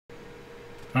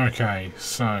Okay,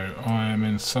 so I am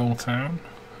in Soltown,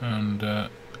 and in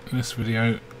this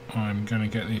video I'm going to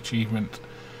get the achievement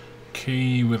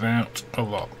key without a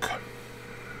lock.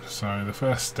 So the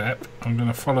first step, I'm going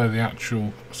to follow the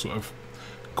actual sort of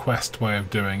quest way of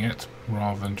doing it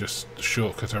rather than just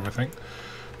shortcut everything.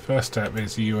 First step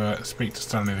is you speak to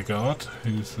Stanley the guard,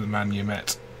 who's the man you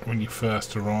met when you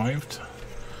first arrived,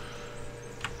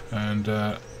 and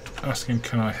ask him,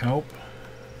 can I help?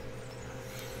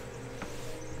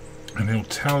 And he'll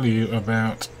tell you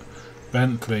about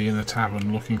Bentley in the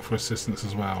tavern looking for assistance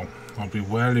as well. I'll be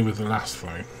wary with the last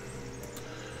though.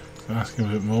 So ask him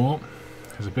a bit more.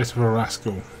 He's a bit of a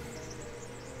rascal.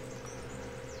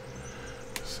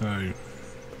 So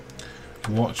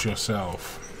watch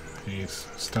yourself. He's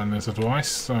Stanley's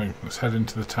advice. So let's head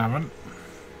into the tavern.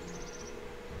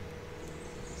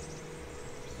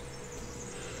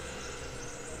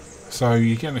 So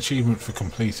you get an achievement for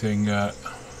completing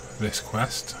this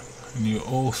quest. And you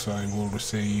also will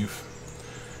receive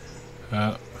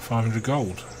 500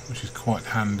 gold, which is quite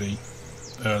handy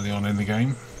early on in the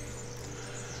game.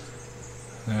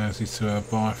 There's you to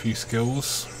buy a few skills,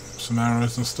 some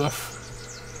arrows and stuff.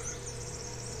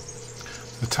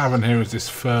 The tavern here is this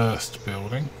first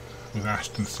building with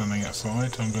Ashton standing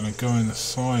outside. I'm going to go in the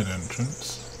side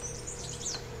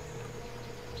entrance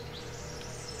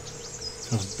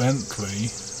because Bentley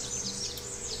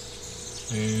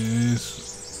is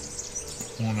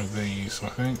one of these, I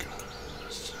think.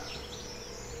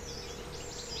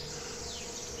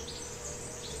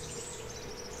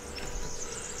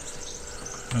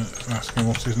 Ask him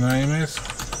what his name is.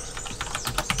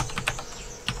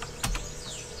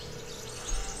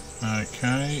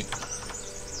 Okay.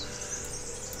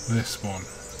 This one.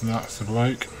 That's the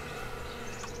bloke.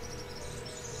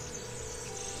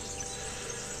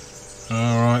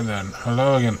 Alright then.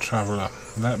 Hello again, traveller.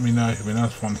 Let me know if you've been able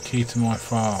to find the key to my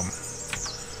farm.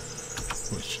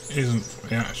 Which isn't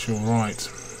the actual right.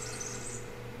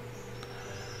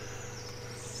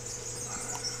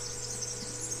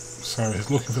 So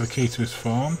he's looking for the key to his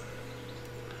farm.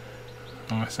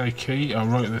 I say key, I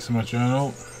wrote this in my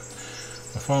journal.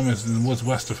 The farm is in the woods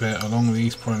west of here along the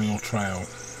East Perennial Trail.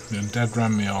 The undead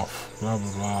ran me off, blah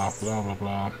blah blah, blah blah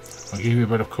blah. I'll give you a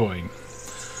bit of coin.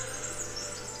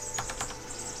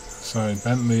 So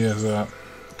Bentley has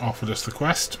offered us the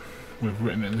quest. We've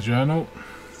written it in the journal.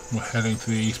 We're heading to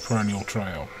the East Perennial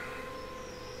Trail,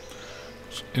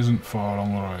 which isn't far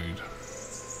along the road.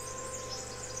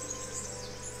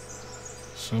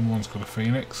 Someone's got a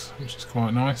phoenix, which is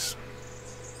quite nice.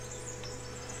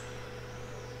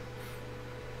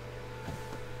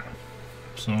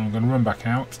 So I'm going to run back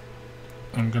out.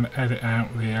 I'm going to edit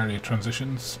out the area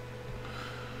transitions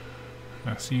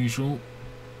as usual,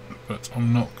 but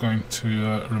I'm not going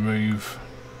to remove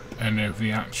any of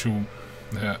the actual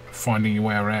finding your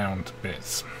way around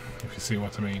bits, if you see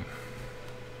what I mean.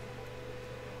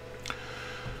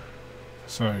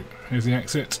 So here's the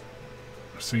exit.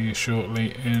 See you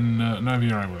shortly in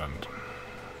Novia Overland.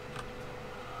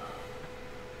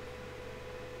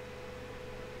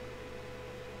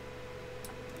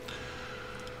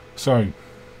 So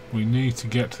we need to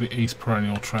get to the East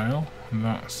Perennial Trail, and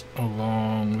that's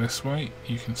along this way.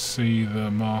 You can see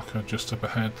the marker just up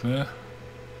ahead there.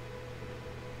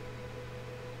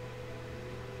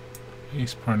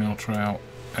 East Perennial Trail,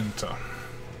 enter.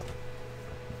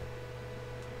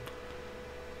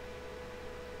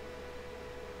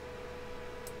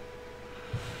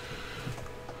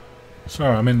 So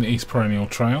I'm in the East Perennial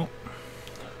Trail.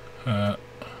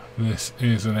 This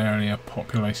is an area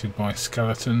populated by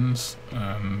skeletons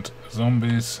and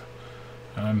zombies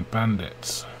and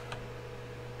bandits.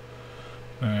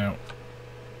 Now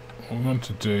what we want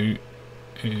to do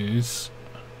is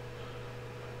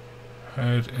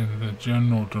head in the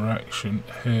general direction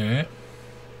here.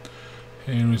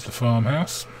 Here is the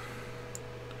farmhouse.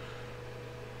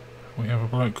 We have a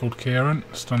bloke called Kieran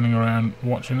standing around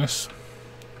watching us.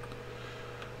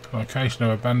 Location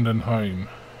of abandoned home.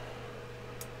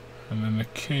 And then the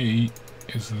key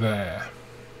is there.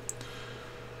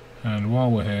 And while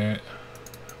we're here,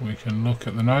 we can look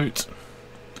at the note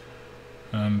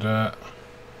and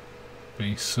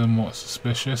be somewhat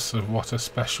suspicious of what a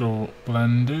special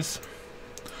blend is.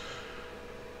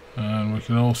 And we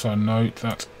can also note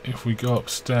that if we go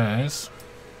upstairs,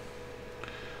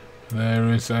 there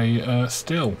is a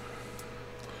still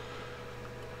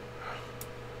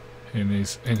in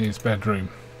his bedroom,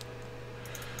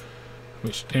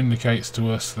 which indicates to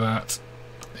us that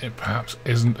it perhaps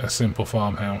isn't a simple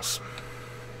farmhouse.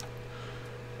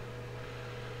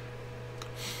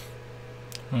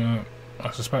 I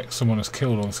suspect someone has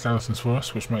killed all the skeletons for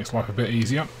us, which makes life a bit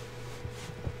easier.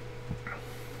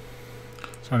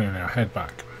 So anyway, now head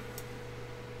back.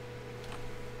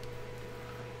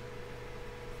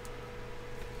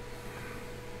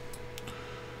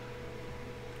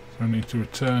 So I need to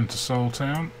return to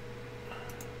Soltown.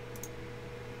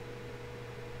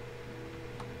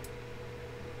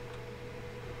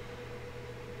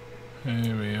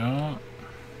 Here we are.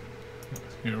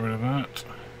 Let's get rid of that.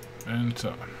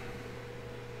 Enter.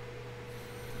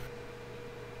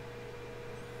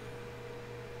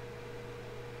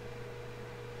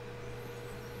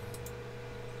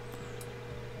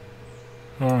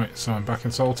 Alright, so I'm back in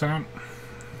Soltown.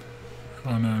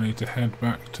 I now need to head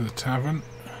back to the tavern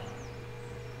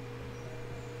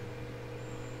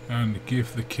and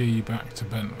give the key back to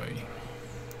Bentley.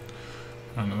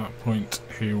 And at that point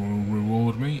he will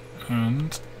reward me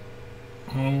and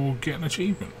I will get an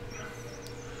achievement.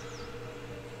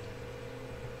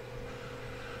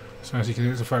 So as you can see,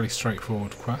 it's a fairly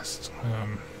straightforward quest.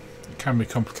 It can be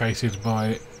complicated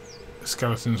by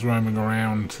skeletons roaming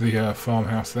around the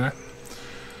farmhouse there,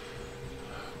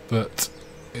 but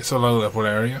it's a low level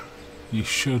area. You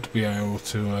should be able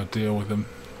to deal with them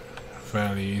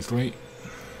fairly easily.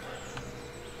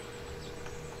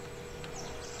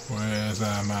 Where's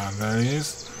our man? There he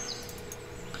is.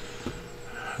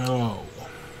 Hello.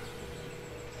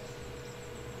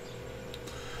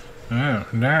 Oh,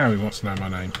 now he wants to know my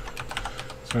name.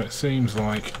 So it seems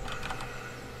like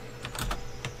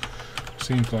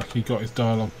he got his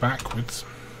dialogue backwards.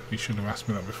 He should have asked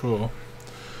me that before.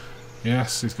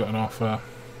 Yes, he's got an offer.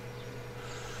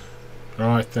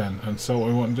 Right then, and so what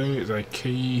we want to do is a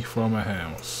key from a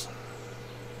house.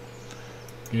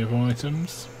 Give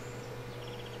items.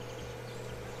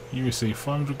 You receive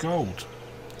 500 gold.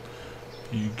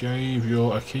 You gave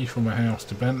a key from a house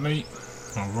to Bentley.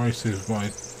 I'll write it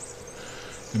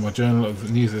in my journal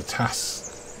of needs a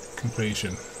task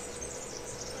completion.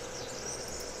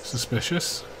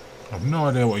 Suspicious. I've no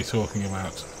idea what you're talking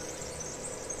about.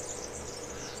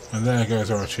 And there goes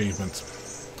our achievement.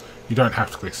 You don't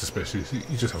have to click suspicious,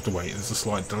 you just have to wait. There's a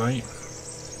slight delay.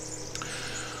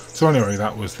 So anyway,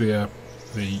 that was the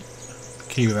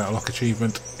key without a lock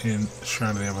achievement in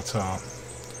Shroud of the Avatar.